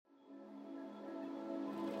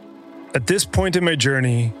At this point in my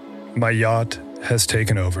journey, my yacht has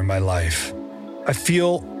taken over my life. I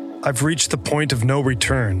feel I've reached the point of no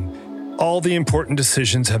return. All the important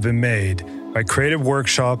decisions have been made. My creative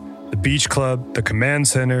workshop, the beach club, the command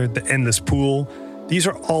center, the endless pool, these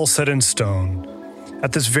are all set in stone.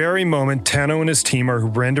 At this very moment, Tano and his team are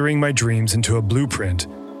rendering my dreams into a blueprint,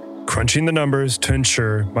 crunching the numbers to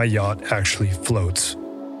ensure my yacht actually floats.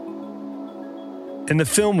 In the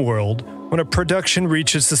film world, when a production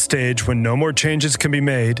reaches the stage when no more changes can be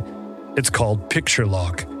made, it's called picture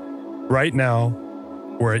lock. Right now,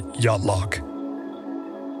 we're at yacht lock.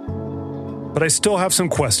 But I still have some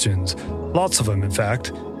questions, lots of them in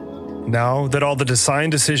fact. Now that all the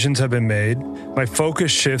design decisions have been made, my focus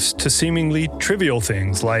shifts to seemingly trivial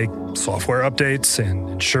things like software updates and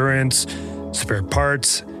insurance, spare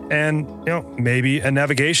parts, and, maybe a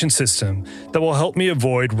navigation system that will help me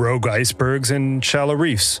avoid rogue icebergs and shallow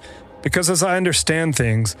reefs. Because as I understand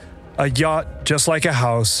things, a yacht, just like a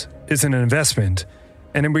house, is an investment,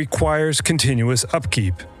 and it requires continuous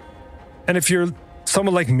upkeep. And if you're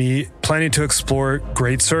someone like me planning to explore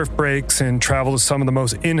great surf breaks and travel to some of the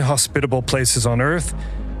most inhospitable places on Earth,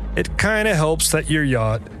 it kind of helps that your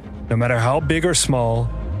yacht, no matter how big or small,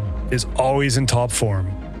 is always in top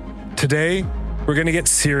form. Today, we're going to get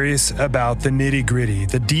serious about the nitty-gritty,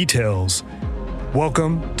 the details.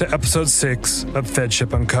 Welcome to episode 6 of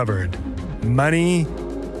Fedship Uncovered. Money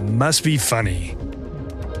must be funny.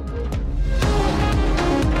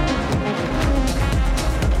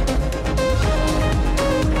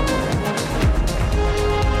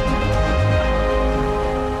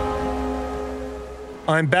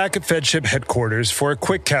 I'm back at Fedship headquarters for a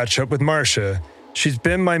quick catch-up with Marcia. She's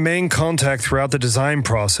been my main contact throughout the design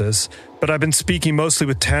process, but I've been speaking mostly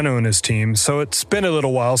with Tano and his team, so it's been a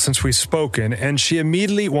little while since we've spoken, and she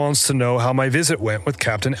immediately wants to know how my visit went with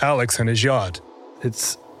Captain Alex and his yacht.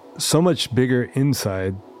 It's so much bigger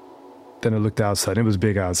inside than it looked outside. It was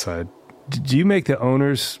big outside. Do you make the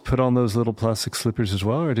owners put on those little plastic slippers as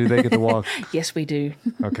well, or do they get to walk? Yes, we do.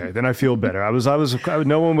 Okay, then I feel better.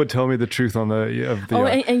 No one would tell me the truth on the yacht.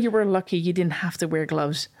 And you were lucky you didn't have to wear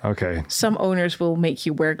gloves. Okay. Some owners will make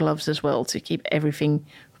you wear gloves as well to keep everything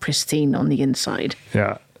pristine on the inside.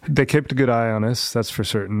 Yeah. They kept a good eye on us, that's for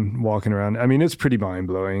certain, walking around. I mean, it's pretty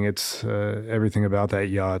mind-blowing. It's everything about that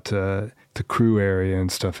yacht, the crew area and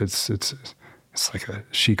stuff. It's like a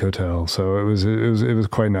chic hotel, so it was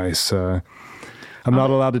quite nice. I'm not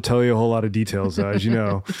allowed to tell you a whole lot of details, as you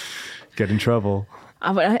know, get in trouble.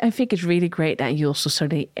 But I think it's really great that you also saw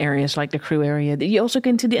the areas like the crew area. Did you also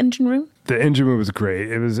get into the engine room? The engine room was great.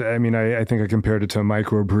 It was, I think I compared it to a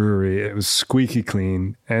microbrewery. It was squeaky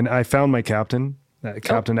clean, and I found my captain.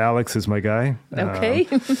 Captain Alex is my guy. Okay.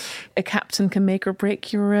 A captain can make or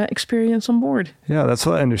break your experience on board. Yeah, that's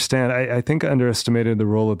what I understand. I think I underestimated the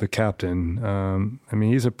role of the captain.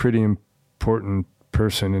 He's a pretty important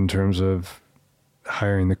person in terms of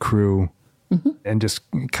hiring the crew and just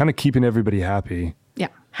kind of keeping everybody happy. Yeah.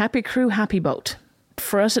 Happy crew, happy boat.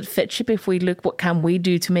 For us at Fedship, if we look what can we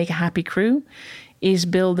do to make a happy crew, is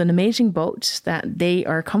build an amazing boat that they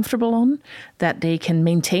are comfortable on, that they can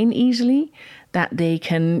maintain easily, that they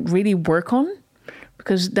can really work on,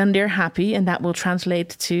 because then they're happy and that will translate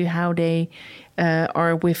to how they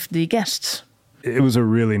are with the guests. It was a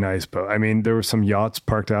really nice boat. I mean, there were some yachts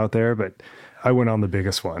parked out there, but I went on the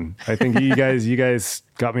biggest one. I think you guys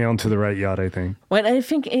got me onto the right yacht, I think. Well, I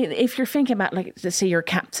think if you're thinking about, like, let's say your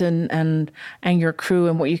captain and your crew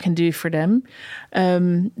and what you can do for them,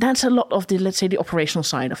 that's a lot of the operational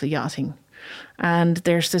side of the yachting. And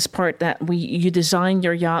there's this part that you design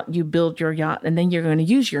your yacht, you build your yacht, and then you're going to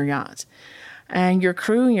use your yacht. And your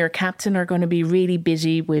crew and your captain are going to be really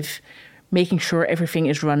busy with making sure everything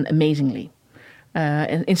is run amazingly.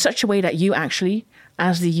 In such a way that you actually,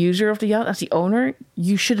 as the user of the yacht, as the owner,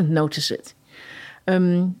 you shouldn't notice it.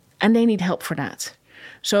 And they need help for that.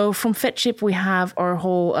 So from Fedship, we have our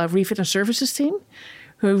whole refit and services team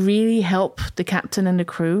who really help the captain and the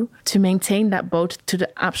crew to maintain that boat to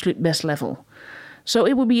the absolute best level. So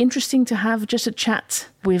it would be interesting to have just a chat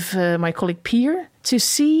with my colleague Pierre to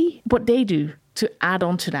see what they do to add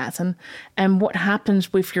on to that and what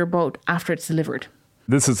happens with your boat after it's delivered.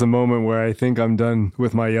 This is the moment where I think I'm done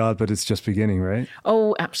with my yacht, but it's just beginning, right?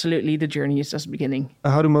 Oh, absolutely. The journey is just beginning.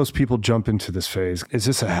 How do most people jump into this phase? Is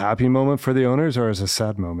this a happy moment for the owners or is it a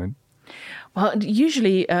sad moment? Well,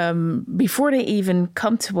 usually before they even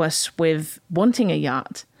come to us with wanting a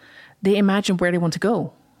yacht, they imagine where they want to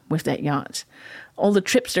go with that yacht. All the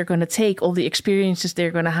trips they're going to take, all the experiences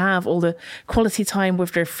they're going to have, all the quality time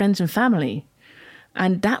with their friends and family.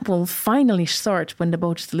 And that will finally start when the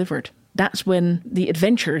boat is delivered. That's when the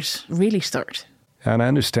adventures really start. And I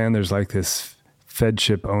understand there's like this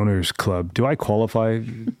Fedship Owners Club. Do I qualify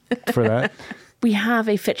for that? We have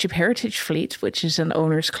a Fedship Heritage Fleet, which is an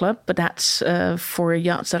owners club, but that's for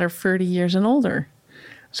yachts that are 30 years and older.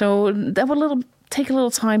 So that will take a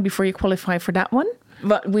little time before you qualify for that one.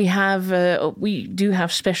 But we do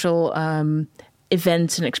have special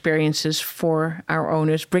events and experiences for our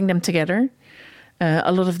owners, bring them together.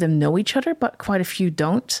 A lot of them know each other, but quite a few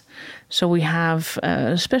don't. So we have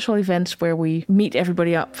special events where we meet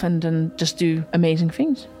everybody up and then just do amazing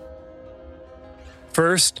things.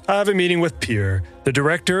 First, I have a meeting with Pierre, the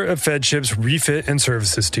director of Fedship's refit and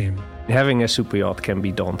services team. Having a super yacht can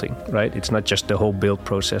be daunting, right? It's not just the whole build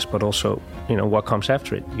process, but also, what comes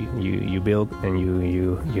after it. You build and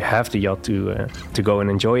you have the yacht to go and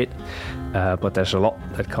enjoy it. But there's a lot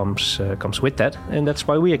that comes with that, and that's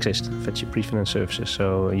why we exist, Fedship Refit and Services.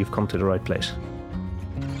 So you've come to the right place.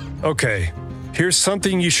 Okay, here's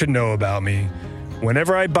something you should know about me.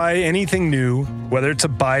 Whenever I buy anything new, whether it's a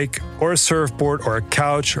bike or a surfboard or a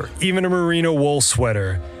couch or even a merino wool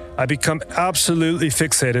sweater, I become absolutely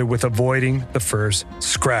fixated with avoiding the first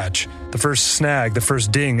scratch, the first snag, the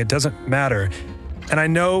first ding. It doesn't matter. And I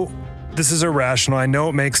know this is irrational. I know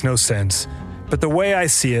it makes no sense. But the way I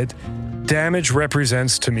see it, damage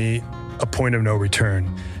represents to me a point of no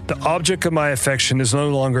return. The object of my affection is no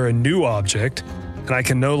longer a new object, and I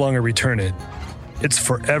can no longer return it. It's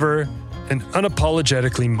forever and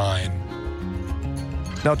unapologetically mine.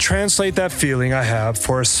 Now translate that feeling I have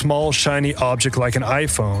for a small shiny object like an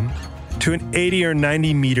iPhone to an 80 or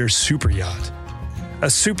 90 meter super yacht. A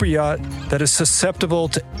super yacht that is susceptible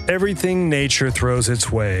to everything nature throws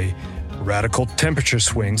its way. Radical temperature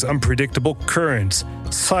swings, unpredictable currents,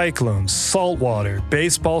 cyclones, saltwater,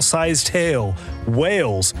 baseball-sized hail,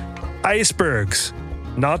 whales, icebergs.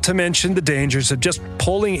 Not to mention the dangers of just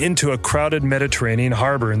pulling into a crowded Mediterranean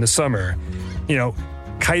harbor in the summer.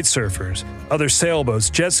 Kite surfers, other sailboats,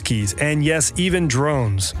 jet skis, and yes, even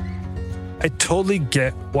drones. I totally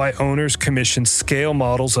get why owners commission scale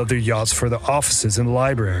models of their yachts for the offices and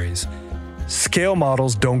libraries. Scale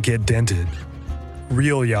models don't get dented.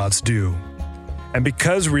 Real yachts do. And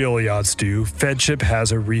because real yachts do, Fedship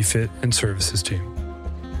has a refit and services team.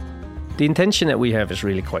 The intention that we have is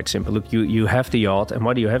really quite simple. Look, you have the yacht, and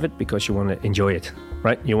why do you have it? Because you want to enjoy it,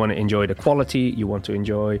 right? You want to enjoy the quality, you want to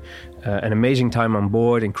enjoy an amazing time on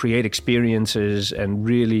board and create experiences, and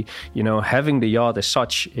really, having the yacht as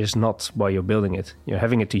such is not why you're building it. You're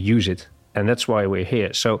having it to use it. And that's why we're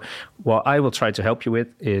here. So what I will try to help you with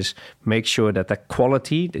is make sure that that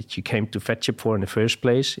quality that you came to Fedship for in the first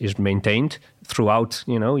place is maintained throughout,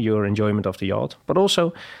 your enjoyment of the yacht, but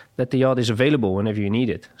also that the yacht is available whenever you need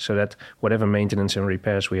it, so that whatever maintenance and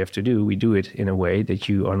repairs we have to do, we do it in a way that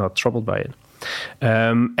you are not troubled by it.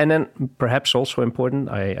 And then perhaps also important,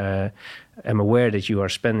 I am aware that you are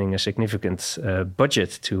spending a significant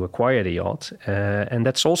budget to acquire the yacht. And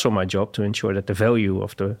that's also my job, to ensure that the value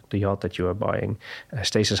of the yacht that you are buying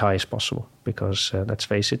stays as high as possible. Because let's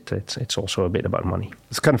face it, it's also a bit about money.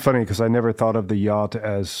 It's kind of funny because I never thought of the yacht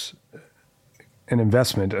as an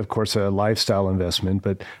investment, of course, a lifestyle investment,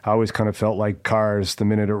 but I always kind of felt like cars, the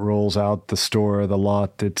minute it rolls out the store, the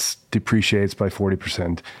lot, it depreciates by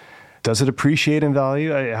 40%. Does it appreciate in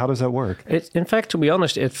value? How does that work? In fact, to be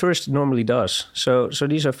honest, at first it normally does. So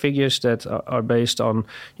these are figures that are based on,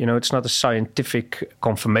 it's not a scientific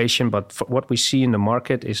confirmation, but what we see in the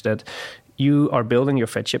market is that you are building your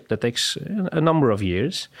Fedship that takes a number of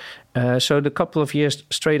years. So the couple of years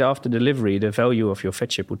straight after delivery, the value of your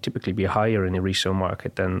Fedship would typically be higher in the resale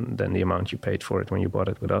market than the amount you paid for it when you bought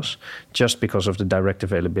it with us, just because of the direct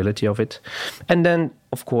availability of it. And then,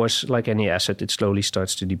 of course, like any asset, it slowly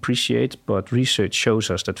starts to depreciate. But research shows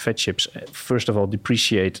us that Fedships, first of all,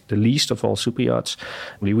 depreciate the least of all super yachts.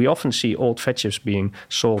 We often see old Fedships being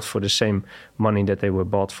sold for the same money that they were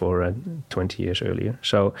bought for 20 years earlier.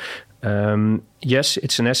 So yes,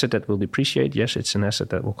 it's an asset that will depreciate. Yes, it's an asset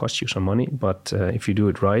that will cost you some money. But if you do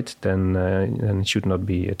it right, then it should not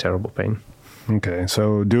be a terrible pain. Okay,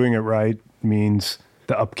 so doing it right means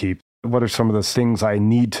the upkeep. What are some of the things I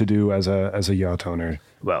need to do as a yacht owner?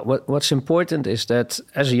 Well, what's important is that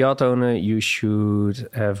as a yacht owner, you should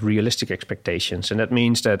have realistic expectations. And that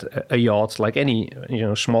means that a yacht, like any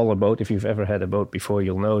smaller boat, if you've ever had a boat before,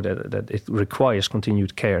 you'll know that it requires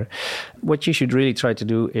continued care. What you should really try to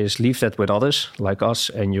do is leave that with others, like us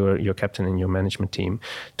and your captain and your management team,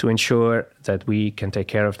 to ensure that we can take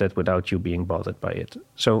care of that without you being bothered by it.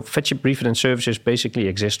 So Fedship Refit and Services basically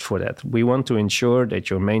exist for that. We want to ensure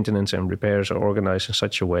that your maintenance and repairs are organized in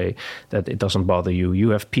such a way that it doesn't bother you. You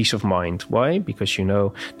have peace of mind. Why? Because you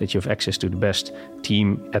know that you have access to the best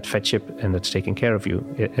team at Fedship and that's taking care of you.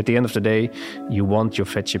 At the end of the day, you want your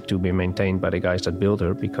Fedship to be maintained by the guys that build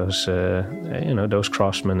her, because those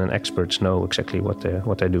craftsmen and experts know exactly what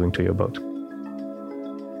they're doing to your boat.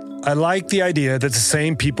 I like the idea that the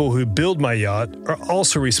same people who build my yacht are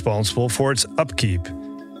also responsible for its upkeep.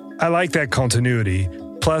 I like that continuity.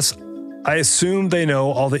 Plus, I assume they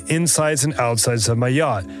know all the insides and outsides of my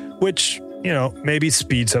yacht, which, maybe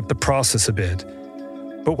speeds up the process a bit.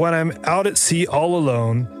 But when I'm out at sea all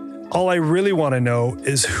alone, all I really want to know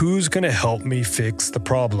is who's going to help me fix the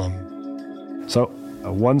problem. So,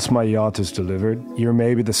 once my yacht is delivered, you're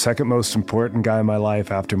maybe the second most important guy in my life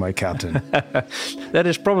after my captain. That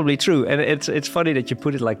is probably true. And it's funny that you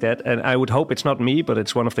put it like that. And I would hope it's not me, but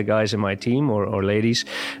it's one of the guys in my team or ladies.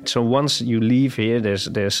 So once you leave here, there's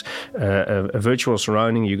a virtual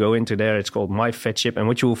surrounding. You go into there. It's called My Fedship. And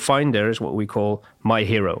what you will find there is what we call My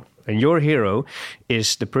Hero. And your hero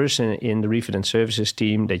is the person in the refit and services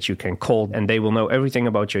team that you can call, and they will know everything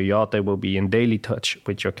about your yacht. They will be in daily touch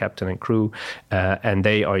with your captain and crew, and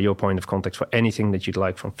they are your point of contact for anything that you'd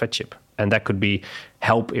like from Fedship. And that could be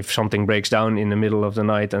help if something breaks down in the middle of the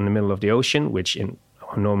night and the middle of the ocean, which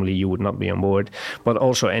normally you would not be on board, but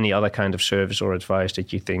also any other kind of service or advice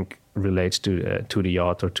that you think relates to the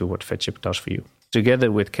yacht or to what Fedship does for you.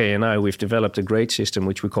 Together with K&I, we've developed a great system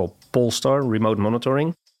which we call Polestar, remote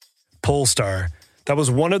monitoring. Polestar. That was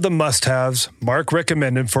one of the must-haves Mark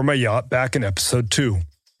recommended for my yacht back in episode 2.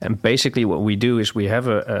 And basically what we do is we have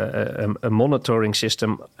a monitoring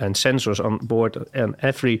system and sensors on board and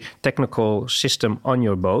every technical system on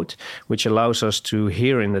your boat, which allows us to,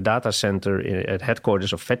 here in the data center at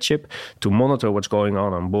headquarters of Fedship, to monitor what's going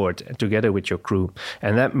on board together with your crew.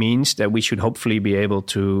 And that means that we should hopefully be able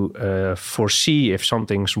to foresee if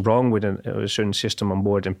something's wrong with a certain system on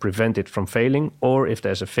board and prevent it from failing, or if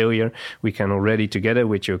there's a failure, we can already together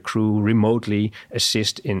with your crew remotely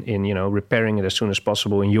assist in repairing it as soon as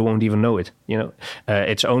possible. You won't even know it.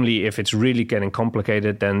 It's only if it's really getting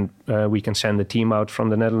complicated, then we can send a team out from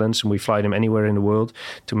the Netherlands and we fly them anywhere in the world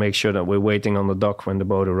to make sure that we're waiting on the dock when the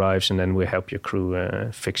boat arrives, and then we help your crew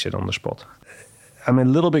fix it on the spot. I'm a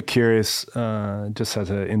little bit curious, just as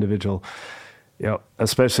an individual,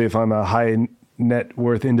 especially if I'm a high net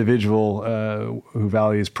worth individual who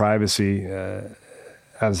values privacy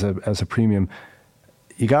as a premium.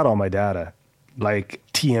 You got all my data. Like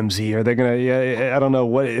TMZ, are they going to, I don't know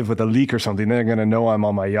what, if with a leak or something, they're going to know I'm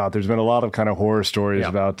on my yacht. There's been a lot of kind of horror stories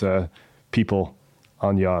about people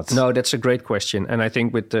on yachts. No, that's a great question. And I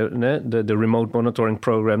think with the remote monitoring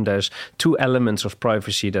program, there's two elements of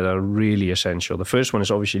privacy that are really essential. The first one is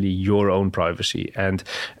obviously your own privacy. And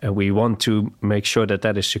we want to make sure that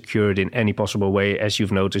that is secured in any possible way. As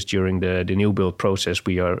you've noticed during the new build process,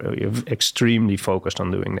 we are extremely focused on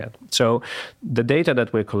doing that. So the data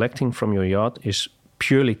that we're collecting from your yacht is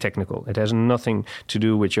purely technical. It has nothing to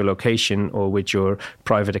do with your location or with your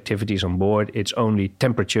private activities on board. It's only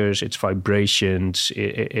temperatures, it's vibrations,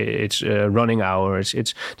 it's running hours.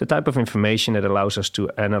 It's the type of information that allows us to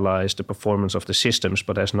analyze the performance of the systems,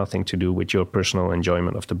 but has nothing to do with your personal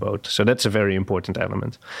enjoyment of the boat. So that's a very important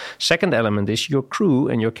element. Second element is your crew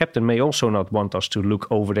and your captain may also not want us to look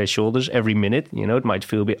over their shoulders every minute. It might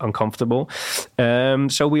feel a bit uncomfortable.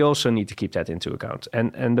 So we also need to keep that into account.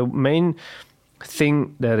 And the main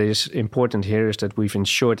thing that is important here is that we've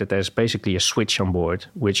ensured that there's basically a switch on board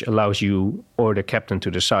which allows you or the captain to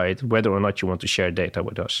decide whether or not you want to share data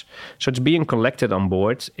with us. So it's being collected on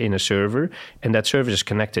board in a server, and that server is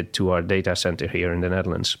connected to our data center here in the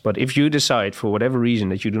Netherlands. But if you decide for whatever reason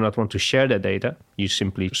that you do not want to share that data, you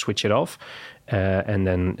simply switch it off. And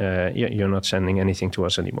then you're not sending anything to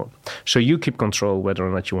us anymore. So you keep control whether or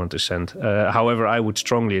not you want to send. However, I would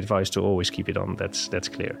strongly advise to always keep it on. That's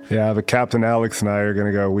clear. Yeah, but Captain Alex and I are going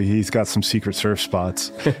to go, he's got some secret surf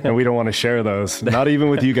spots, and we don't want to share those, not even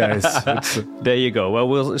with you guys. There you go. Well,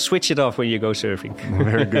 we'll switch it off when you go surfing.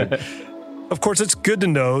 Very good. Of course, it's good to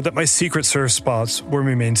know that my secret surf spots will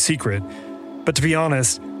remain secret. But to be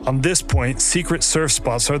honest, on this point, secret surf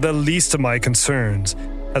spots are the least of my concerns.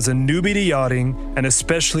 As a newbie to yachting, and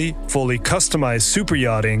especially fully customized super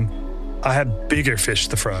yachting, I have bigger fish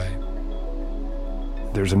to fry.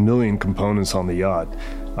 There's a million components on the yacht.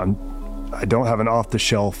 I don't have an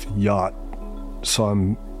off-the-shelf yacht, so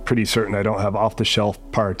I'm pretty certain I don't have off-the-shelf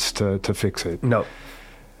parts to fix it. No.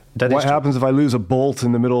 What happens if I lose a bolt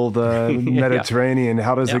in the middle of the Mediterranean?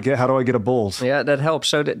 How does it get? How do I get a bolt? Yeah, that helps.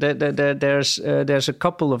 So there's a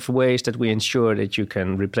couple of ways that we ensure that you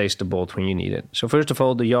can replace the bolt when you need it. So first of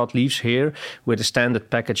all, the yacht leaves here with a standard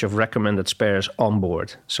package of recommended spares on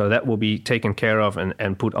board. So that will be taken care of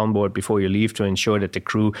and put on board before you leave to ensure that the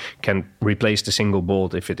crew can replace the single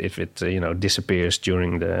bolt if it disappears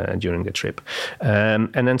during the trip.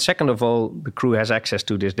 And then second of all, the crew has access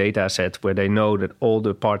to this data set where they know that all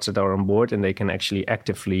the parts that are on board, and they can actually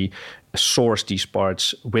actively source these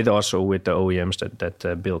parts with us or with the OEMs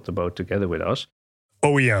that build the boat together with us.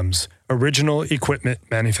 OEMs, original equipment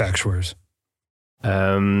manufacturers.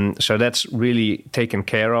 So that's really taken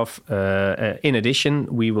care of. In addition,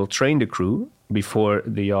 we will train the crew before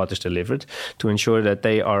the yacht is delivered to ensure that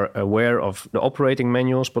they are aware of the operating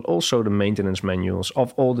manuals, but also the maintenance manuals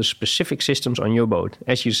of all the specific systems on your boat.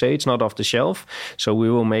 As you say, it's not off the shelf. So we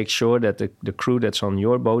will make sure that the crew that's on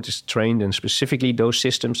your boat is trained in specifically those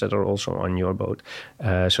systems that are also on your boat,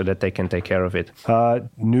 so that they can take care of it.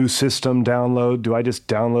 New system download. Do I just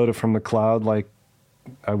download it from the cloud like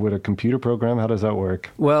I would a computer program? How does that work?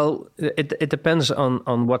 Well, it depends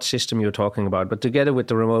on what system you're talking about. But together with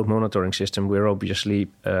the remote monitoring system, we're obviously,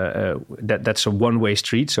 that's a one-way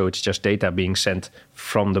street. So it's just data being sent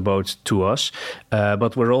from the boat to us.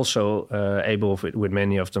 But we're also able, with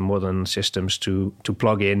many of the modern systems, to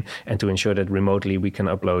plug in and to ensure that remotely we can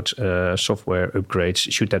upload software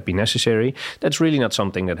upgrades should that be necessary. That's really not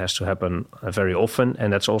something that has to happen very often.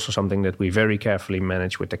 And that's also something that we very carefully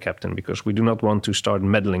manage with the captain, because we do not want to start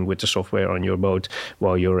meddling with the software on your boat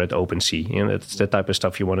while you're at open sea. That's the type of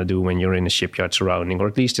stuff you want to do when you're in a shipyard surrounding, or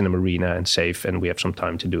at least in a marina and safe, and we have some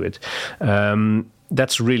time to do it.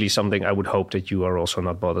 That's really something I would hope that you are also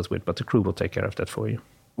not bothered with, but the crew will take care of that for you.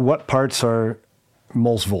 What parts are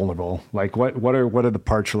most vulnerable? Like what are the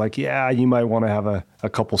parts you're like, yeah, you might want to have a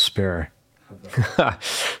couple spare?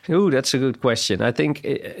 Ooh, that's a good question. I think,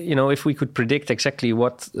 if we could predict exactly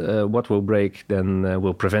what will break, then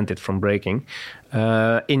we'll prevent it from breaking.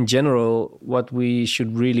 In general, what we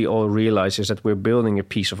should really all realize is that we're building a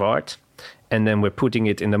piece of art, and then we're putting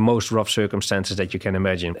it in the most rough circumstances that you can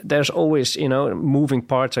imagine. There's always, moving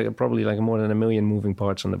parts, probably like more than 1 million moving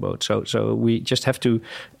parts on the boat. So we just have to,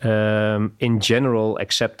 in general,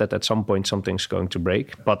 accept that at some point something's going to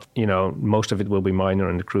break. But, most of it will be minor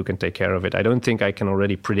and the crew can take care of it. I don't think I can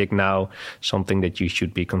already predict now something that you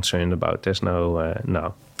should be concerned about. There's no.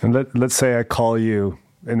 And let's say I call you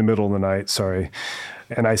in the middle of the night,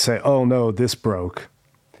 and I say, oh no, this broke.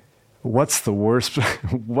 What's the worst?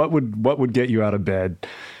 What would get you out of bed?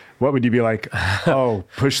 What would you be like? Oh,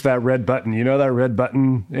 push that red button. You know that red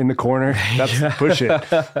button in the corner? Push it.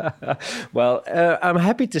 Well, I'm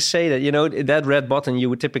happy to say that, that red button you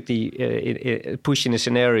would typically push in a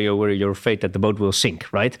scenario where you're afraid that the boat will sink,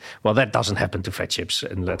 right? Well, that doesn't happen to fat ships,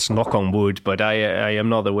 and let's knock on wood. But I am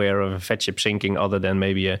not aware of a fat ship sinking other than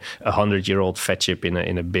maybe a 100-year-old fat ship in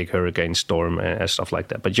a big hurricane storm and stuff like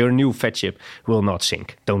that. But your new fat ship will not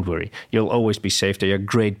sink. Don't worry. You'll always be safe. They are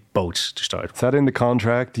great boats to start. Is that in the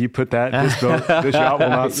contract? Do you put that this yacht will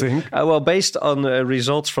not sink? Well, based on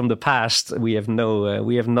results from the past, we have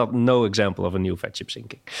no example of a new fat ship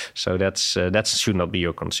sinking. So that should not be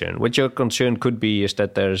your concern. What your concern could be is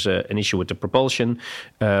that there's an issue with the propulsion,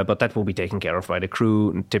 but that will be taken care of by the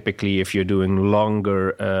crew. Typically, if you're doing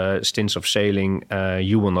longer stints of sailing,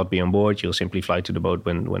 you will not be on board. You'll simply fly to the boat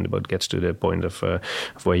when the boat gets to the point of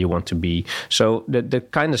where you want to be. So the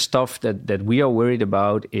kind of stuff that we are worried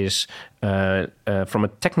about is from a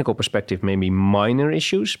technical perspective, maybe minor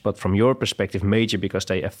issues, but from your perspective, major, because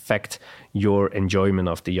they affect your enjoyment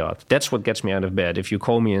of the yacht. That's what gets me out of bed. If you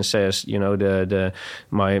call me and says,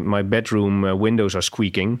 my bedroom windows are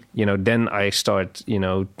squeaking, then I start,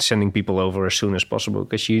 sending people over as soon as possible,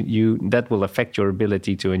 because that will affect your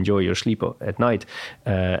ability to enjoy your sleep at night,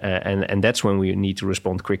 and that's when we need to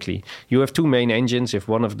respond quickly. You have two main engines. If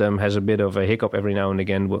one of them has a bit of a hiccup every now and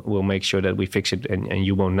again, we'll make sure that we fix it and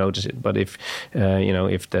you won't notice it. But if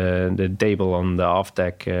the table on the aft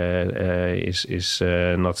deck is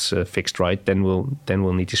not fixed right, then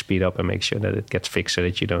we'll need to speed up and make sure that it gets fixed so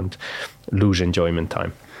that you don't lose enjoyment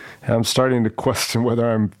time. I'm starting to question whether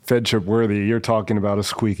I'm FedShip worthy. You're talking about a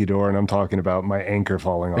squeaky door, and I'm talking about my anchor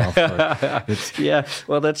falling off. Yeah,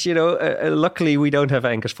 well, that's luckily we don't have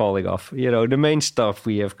anchors falling off. The main stuff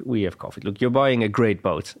we have covered. Look, you're buying a great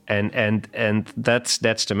boat, and that's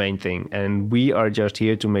the main thing. And we are just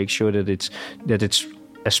here to make sure that it's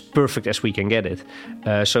as perfect as we can get it.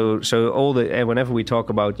 So whenever we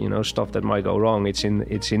talk about stuff that might go wrong, it's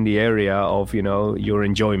in the area of your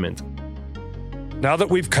enjoyment. Now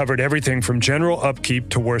that we've covered everything from general upkeep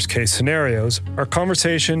to worst-case scenarios, our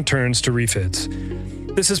conversation turns to refits.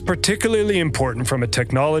 This is particularly important from a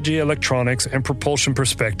technology, electronics, and propulsion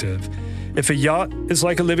perspective. If a yacht is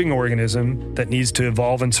like a living organism that needs to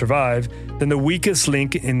evolve and survive, then the weakest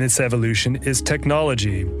link in this evolution is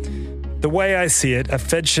technology. The way I see it, a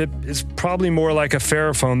Fedship is probably more like a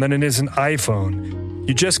Fairphone than it is an iPhone.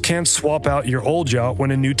 You just can't swap out your old yacht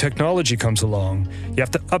when a new technology comes along. You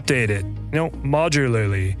have to update it,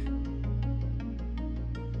 modularly.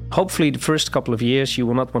 Hopefully, the first couple of years, you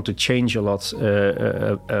will not want to change a lot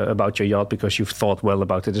about your yacht because you've thought well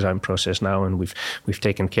about the design process now, and we've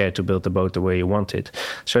taken care to build the boat the way you want it.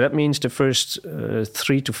 So that means the first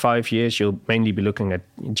 3 to 5 years, you'll mainly be looking at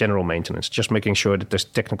general maintenance, just making sure that the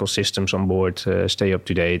technical systems on board stay up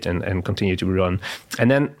to date and continue to run. And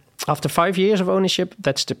then after 5 years of ownership,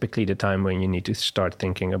 that's typically the time when you need to start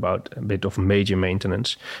thinking about a bit of major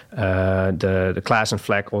maintenance. The class and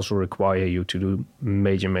flag also require you to do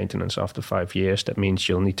major maintenance after 5 years. That means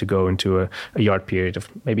you'll need to go into a yard period of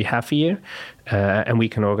maybe half a year, and we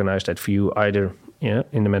can organize that for you either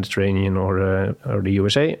in the Mediterranean or the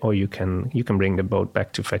USA, or you can bring the boat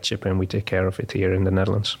back to Fedship and we take care of it here in the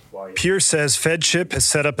Netherlands. Piers says Fedship has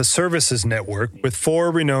set up a services network with 4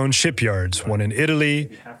 renowned shipyards, one in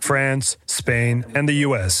Italy, France, Spain, and the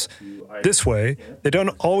US. This way, they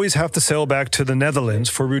don't always have to sail back to the Netherlands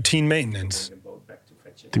for routine maintenance.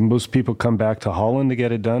 Do most people come back to Holland to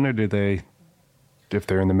get it done, or do they, if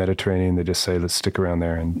they're in the Mediterranean, they just say, let's stick around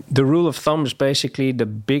there? And the rule of thumb is basically the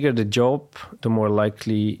bigger the job, the more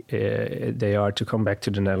likely they are to come back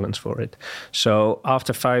to the Netherlands for it. So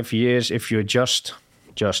after 5 years, if you're just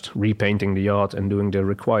repainting the yacht and doing the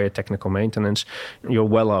required technical maintenance, you're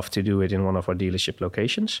well off to do it in one of our dealership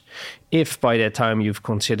locations. If by that time you've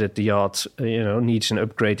considered the yacht needs an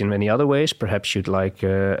upgrade in many other ways, perhaps you'd like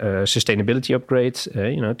a sustainability upgrade,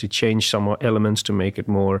 to change some more elements to make it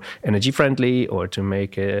more energy friendly, or to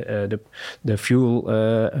make the fuel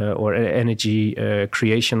or energy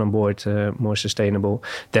creation on board more sustainable,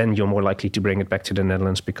 then you're more likely to bring it back to the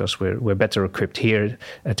Netherlands because we're better equipped here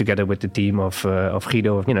together with the team of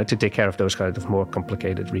Guido, to take care of those kind of more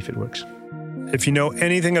complicated refit works. If you know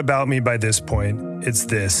anything about me by this point, it's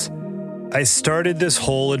this. I started this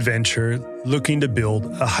whole adventure looking to build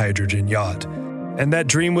a hydrogen yacht. And that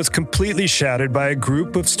dream was completely shattered by a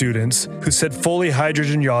group of students who said fully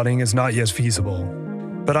hydrogen yachting is not yet feasible.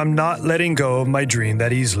 But I'm not letting go of my dream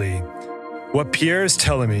that easily. What Pierre is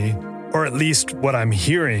telling me, or at least what I'm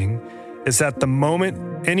hearing, is that the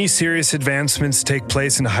moment any serious advancements take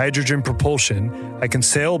place in hydrogen propulsion, I can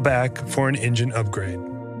sail back for an engine upgrade.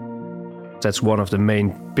 That's one of the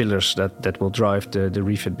main pillars that will drive the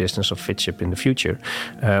refit business of Fedship in the future.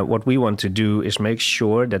 What we want to do is make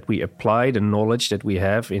sure that we apply the knowledge that we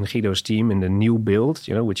have in Guido's team in the new build,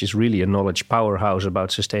 which is really a knowledge powerhouse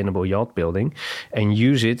about sustainable yacht building, and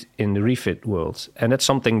use it in the refit world. And that's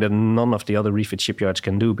something that none of the other refit shipyards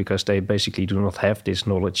can do because they basically do not have this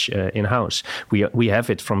knowledge in-house. We have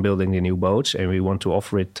it from building the new boats, and we want to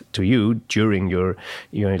offer it to you during your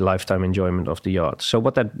lifetime enjoyment of the yacht. So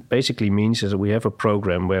what that basically means is that we have a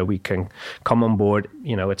program where we can come on board,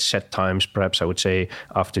 at set times, perhaps I would say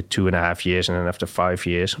after 2.5 years and then after 5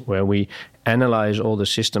 years, where we analyze all the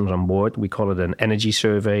systems on board. We call it an energy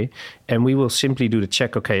survey, and we will simply do the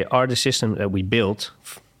check, okay, are the systems that we built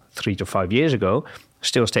 3 to 5 years ago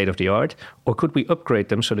still state of the art, or could we upgrade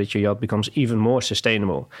them so that your yacht becomes even more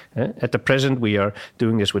sustainable? At the present, we are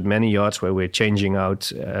doing this with many yachts where we're changing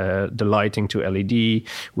out the lighting to LED,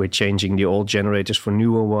 we're changing the old generators for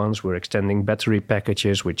newer ones, we're extending battery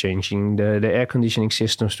packages, we're changing the air conditioning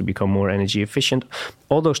systems to become more energy efficient.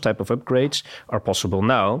 All those type of upgrades are possible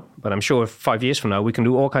now, but I'm sure 5 years from now we can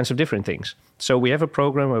do all kinds of different things. So we have a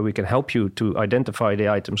program where we can help you to identify the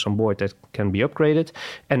items on board that can be upgraded,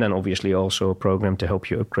 and then obviously also a program to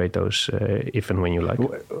help you upgrade those if and when you like.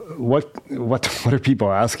 What are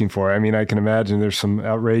people asking for? I mean, I can imagine there's some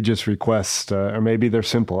outrageous requests, or maybe they're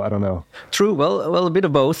simple. I don't know. True. Well, a bit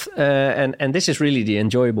of both, and this is really the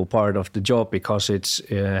enjoyable part of the job because it's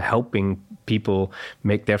helping people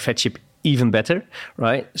make their Fedship even better,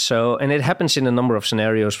 right? So, and it happens in a number of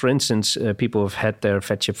scenarios. For instance, people have had their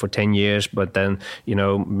Fedship for 10 years, but then,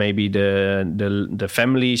 maybe the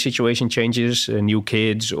family situation changes, new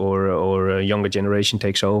kids or a younger generation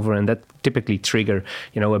takes over, and that typically trigger,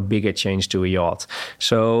 a bigger change to a yacht.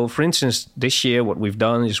 So, for instance, this year, what we've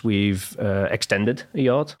done is we've extended a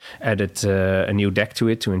yacht, added a new deck to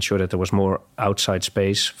it to ensure that there was more outside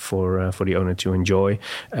space for the owner to enjoy.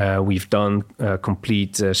 We've done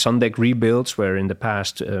complete sun deck rebuilds, where in the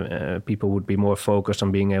past people would be more focused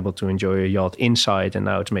on being able to enjoy a yacht inside, and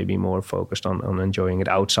now it's maybe more focused on enjoying it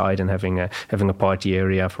outside and having a party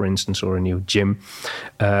area, for instance, or a new gym.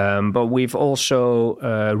 But we've also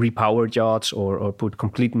repowered yachts or put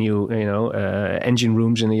complete new engine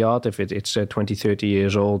rooms in the yacht if it's 20, 30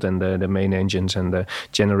 years old and the main engines and the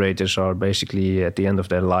generators are basically at the end of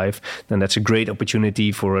their life. Then that's a great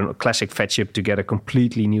opportunity for a classic fat ship to get a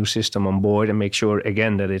completely new system on board and make sure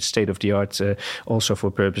again that it's state of the art, also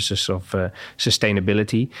for purposes of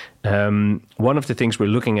sustainability. One of the things we're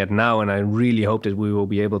looking at now, and I really hope that we will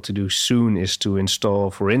be able to do soon, is to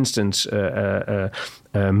install, for instance, a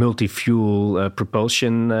multi-fuel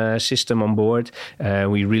propulsion system on board.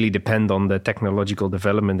 We really depend on the technological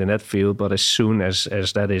development in that field, but as soon as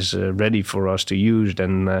that is ready for us to use,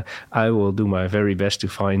 then I will do my very best to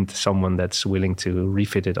find someone that's willing to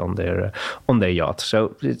refit it on their yacht.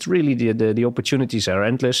 So it's really the opportunities are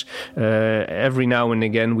endless. Every now and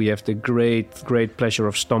again we have the great pleasure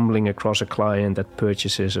of stumbling across a client that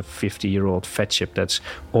purchases a 50-year-old fat ship that's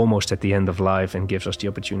almost at the end of life and gives us the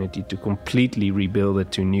opportunity to completely rebuild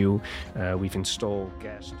it to new. We've installed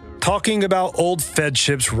gas turbines. Talking about old fed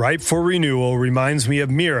ships ripe for renewal reminds me of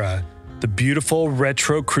Mira, the beautiful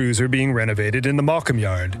retro cruiser being renovated in the Mokum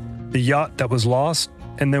Yard. The yacht that was lost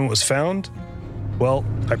and then was found? Well,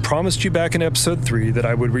 I promised you back in episode 3 that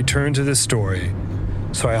I would return to this story.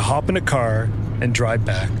 So I hop in a car and drive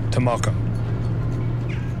back to Mokum.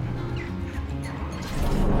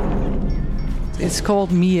 It's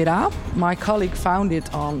called Mira. My colleague found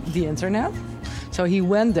it on the internet. So he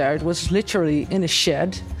went there. It was literally in a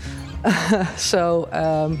shed. So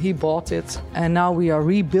he bought it. And now we are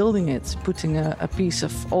rebuilding it, putting a piece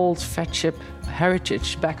of old fat ship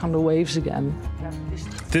heritage back on the waves again.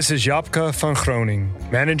 This is Japke van Groning,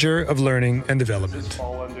 Manager of Learning and Development.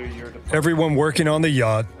 Everyone working on the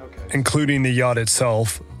yacht, including the yacht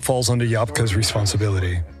itself, falls under Japke's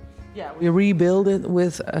responsibility. Yeah, we rebuild it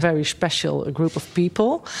with a very special group of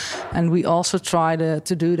people. And we also try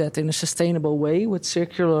to do that in a sustainable way with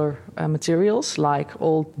circular materials, like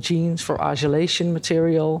old jeans for isolation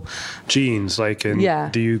material. Jeans,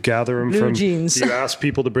 do you gather them blue from jeans? Do you ask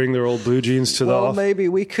people to bring their old blue jeans to the Well, off? maybe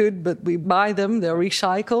we could, but we buy them, they're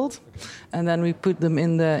recycled. And then we put them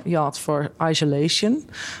in the yacht for isolation.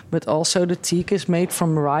 But also the teak is made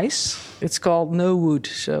from rice. It's called no wood,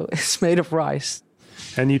 so it's made of rice.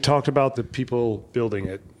 And you talked about the people building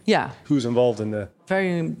it. Yeah. Who's involved in the...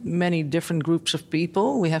 Very many different groups of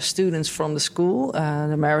people. We have students from the school,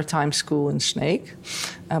 the Maritime School in Sneek,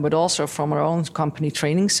 but also from our own company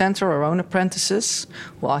training center, our own apprentices.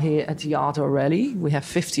 While here at the yacht already, we have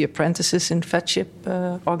 50 apprentices in Fat Ship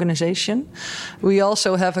organization. We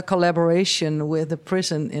also have a collaboration with the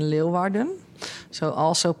prison in Leeuwarden. So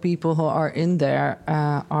also people who are in there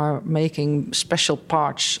are making special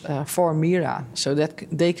parts for Mira, so that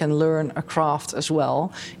they can learn a craft as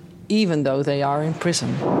well, even though they are in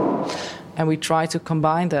prison. And we try to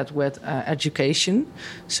combine that with education,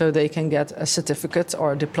 so they can get a certificate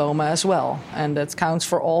or a diploma as well. And that counts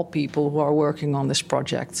for all people who are working on this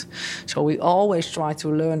project. So we always try to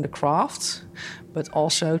learn the craft, but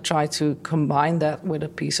also try to combine that with a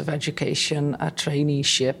piece of education, a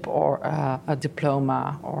traineeship, or a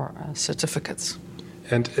diploma or a certificate.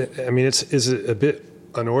 And I mean, is it a bit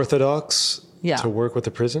unorthodox to work with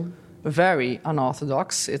the prison? Very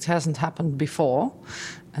unorthodox. It hasn't happened before.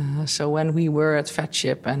 So when we were at Fat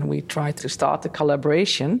Ship and we tried to start the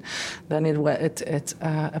collaboration, then it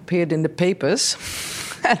appeared in the papers,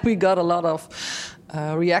 and we got a lot of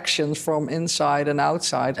reactions from inside and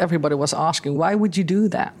outside. Everybody was asking, why would you do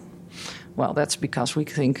that? Well, that's because we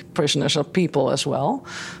think prisoners are people as well.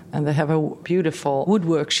 And they have a beautiful wood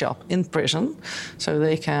workshop in prison, so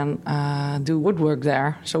they can do woodwork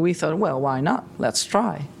there. So we thought, well, why not? Let's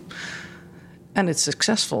try. And it's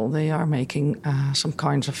successful. They are making some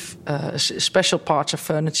kinds of special parts of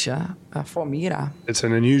furniture for Mira. It's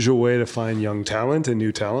an unusual way to find young talent and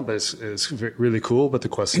new talent, but it's really cool. But the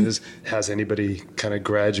question is, has anybody kind of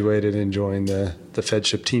graduated and joined the Fed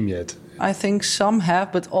Ship team yet? I think some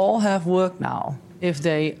have, but all have work now. If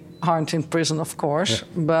they aren't in prison, of course.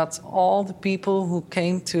 Yeah. But all the people who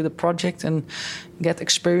came to the project and get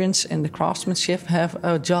experience in the craftsmanship have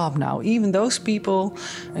a job now. Even those people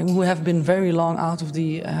who have been very long out of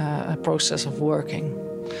the process of working.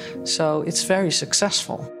 So it's very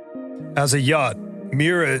successful. As a yacht,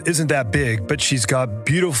 Mira isn't that big, but she's got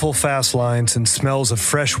beautiful fast lines and smells of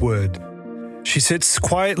fresh wood. She sits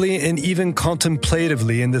quietly and even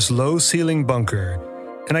contemplatively in this low-ceiling bunker.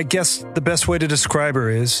 And I guess the best way to describe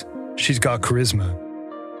her is she's got charisma.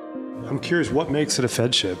 I'm curious, what makes it a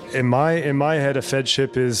Fed ship? In my head, a Fed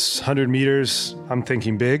ship is 100 meters. I'm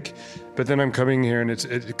thinking big, but then I'm coming here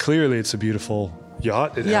and clearly it's a beautiful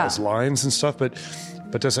yacht. It has lines and stuff, but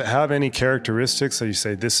does it have any characteristics that you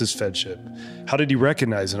say this is Fed ship? How did you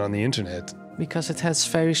recognize it on the internet? Because it has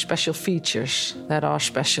very special features that are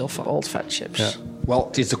special for old Fed ships. Yeah.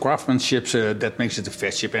 Well, it's the craftsmanship that makes it a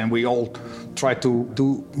Fed ship, and we all try to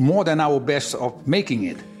do more than our best of making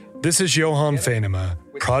it. This is Johan Venema,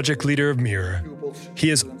 project leader of Mira.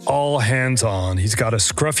 He is all hands-on. He's got a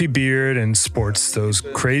scruffy beard and sports those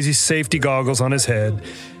crazy safety goggles on his head,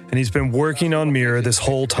 and he's been working on Mira this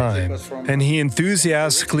whole time. And he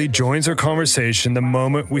enthusiastically joins our conversation the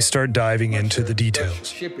moment we start diving into the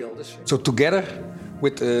details. So together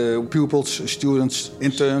with pupils, students,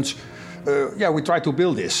 interns, we try to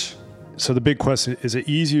build this. So the big question, is it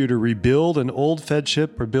easier to rebuild an old Fed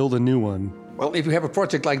ship or build a new one? Well, if you have a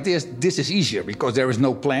project like this is easier because there is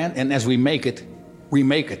no plan, and as we make it, we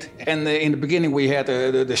make it. And in the beginning we had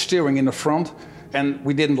the steering in the front, and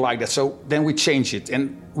we didn't like that. So then we changed it,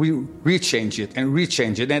 and we rechange it,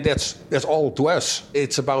 and that's all to us.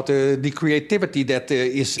 It's about the creativity that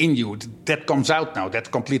is in you. That comes out now, that's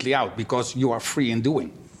completely out, because you are free in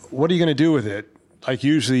doing. What are you going to do with it? Like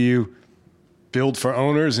usually you build for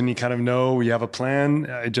owners and you kind of know you have a plan.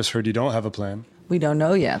 I just heard you don't have a plan. We don't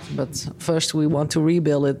know yet, but first we want to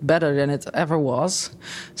rebuild it better than it ever was.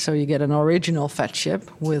 So you get an original Fed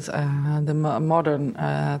ship with the modern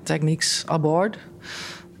techniques aboard.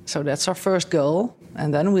 So that's our first goal,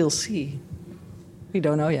 and then we'll see. We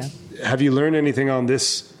don't know yet. Have you learned anything on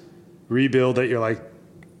this rebuild that you're like,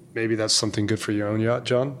 maybe that's something good for your own yacht,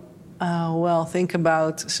 John? Well, think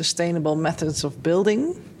about sustainable methods of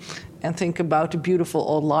building, and think about the beautiful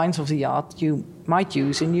old lines of the yacht you might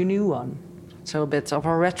use in your new one. So a bit of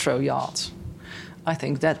a retro yacht. I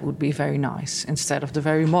think that would be very nice instead of the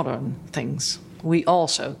very modern things we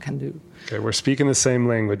also can do. Okay, we're speaking the same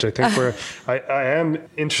language. I think I am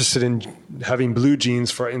interested in having blue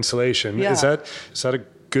jeans for insulation. Yeah. Is that a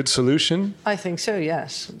good solution? I think so,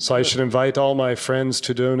 yes. So I should invite all my friends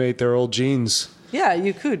to donate their old jeans. Yeah,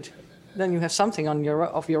 you could. Then you have something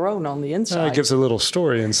of your own on the inside. It gives a little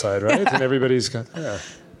story inside, right? And everybody's got... Yeah.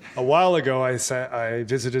 A while ago, I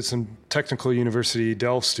visited some technical university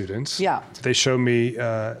Delft students. Yeah. They showed me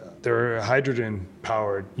their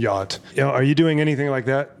hydrogen-powered yacht. Are you doing anything like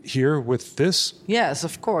that here with this? Yes,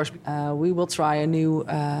 of course. We will try a new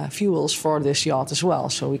fuels for this yacht as well.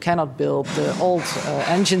 So we cannot build the old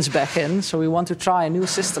engines back in. So we want to try a new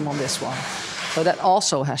system on this one. So that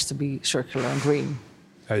also has to be circular and green.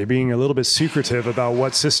 You're being a little bit secretive about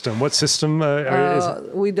what system. What system is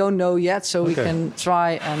it? We don't know yet, so we can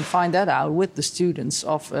try and find that out with the students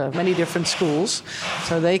of many different schools,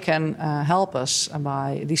 so they can help us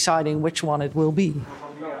by deciding which one it will be.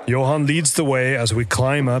 Johan leads the way as we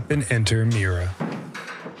climb up and enter Mira.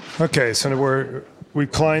 Okay, so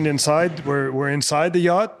we've climbed inside. We're inside the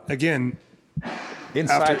yacht again.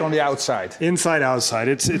 Inside on the outside. Inside outside.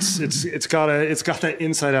 It's got that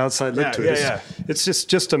inside outside look to it. Yeah. It's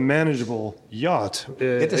just a manageable yacht.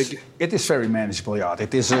 It is very manageable yacht.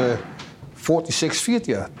 It is a 46 feet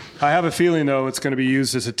yacht. I have a feeling though it's going to be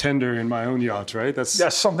used as a tender in my own yacht, right?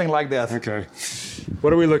 That's something like that. Okay.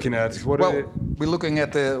 What are we looking at? We're looking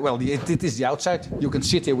at it is the outside. You can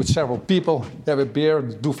sit here with several people, have a beer,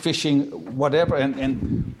 do fishing, whatever,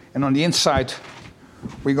 and on the inside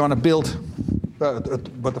we're going to build.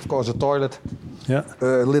 But of course a toilet,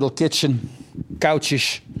 a little kitchen,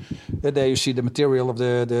 couches. There you see the material of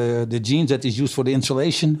the jeans that is used for the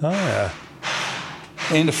insulation. Oh yeah.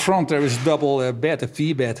 In the front there is a double bed, a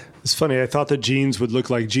V bed. It's funny. I thought the jeans would look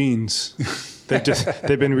like jeans.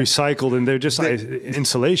 They've been recycled and they're just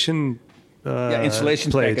insulation.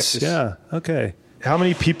 Insulation plates. packages. Yeah. Okay. How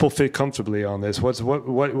many people fit comfortably on this?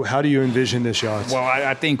 How do you envision this yacht? Well,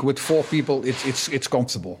 I think with 4 people it's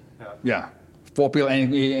comfortable. Yeah. 4 people,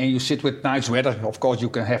 and you sit with nice weather. Of course, you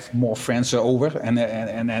can have more friends over and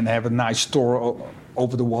have a nice tour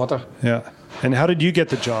over the water. Yeah. And how did you get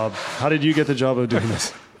the job? How did you get the job of doing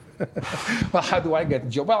this? Well, how do I get the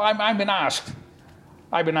job? Well, I've been asked.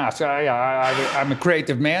 I'm a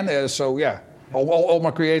creative man, so yeah. All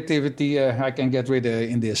my creativity I can get rid of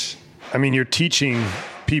in this. I mean, you're teaching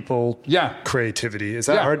people creativity. Is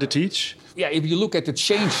that hard to teach? Yeah, if you look at the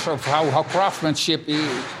change of how craftsmanship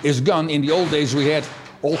is gone. In the old days, we had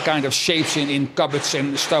all kind of shapes in cupboards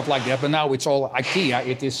and stuff like that. But now it's all IKEA.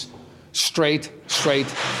 It is straight.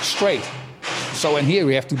 So, and here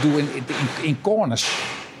we have to do in corners,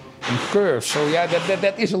 in curves. So, yeah,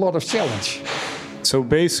 that is a lot of challenge. So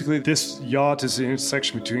basically, this yacht is the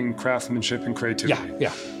intersection between craftsmanship and creativity.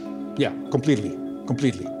 Yeah, completely.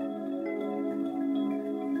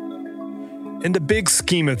 In the big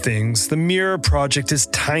scheme of things, the Mira project is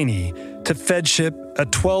tiny. To Fedship, a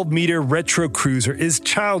 12-meter retro cruiser is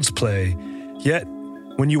child's play. Yet,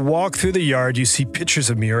 when you walk through the yard, you see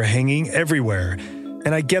pictures of Mira hanging everywhere.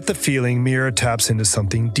 And I get the feeling Mira taps into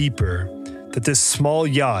something deeper. That this small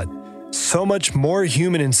yacht, so much more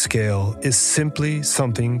human in scale, is simply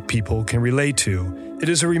something people can relate to. It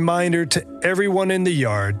is a reminder to everyone in the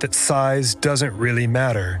yard that size doesn't really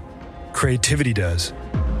matter. Creativity does.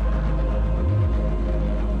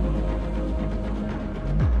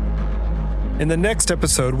 In the next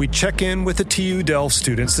episode, we check in with the TU Delft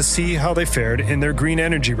students to see how they fared in their green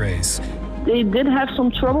energy race. They did have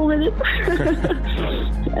some trouble with it.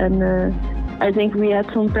 And I think we had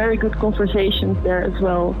some very good conversations there as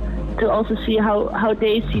well to also see how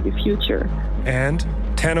they see the future. And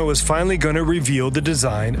Tano is finally going to reveal the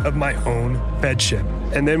design of my own Fedship.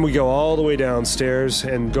 And then we go all the way downstairs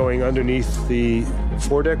and going underneath the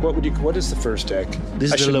foredeck. What is the first deck? This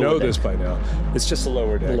is I should the lower know deck. this by now. It's just the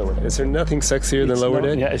lower deck. The lower deck. Is there nothing sexier than lower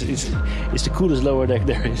deck? Yeah, it's the coolest lower deck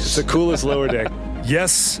there is. It's the coolest lower deck.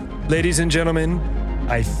 Yes, ladies and gentlemen,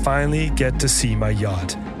 I finally get to see my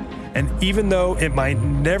yacht. And even though it might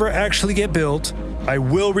never actually get built, I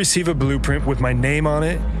will receive a blueprint with my name on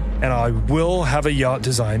it, and I will have a yacht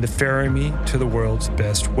designed to ferry me to the world's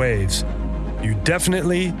best waves. You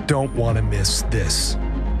definitely don't want to miss this.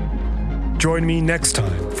 Join me next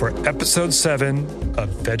time for episode 7 of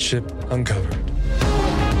Fedship Uncovered.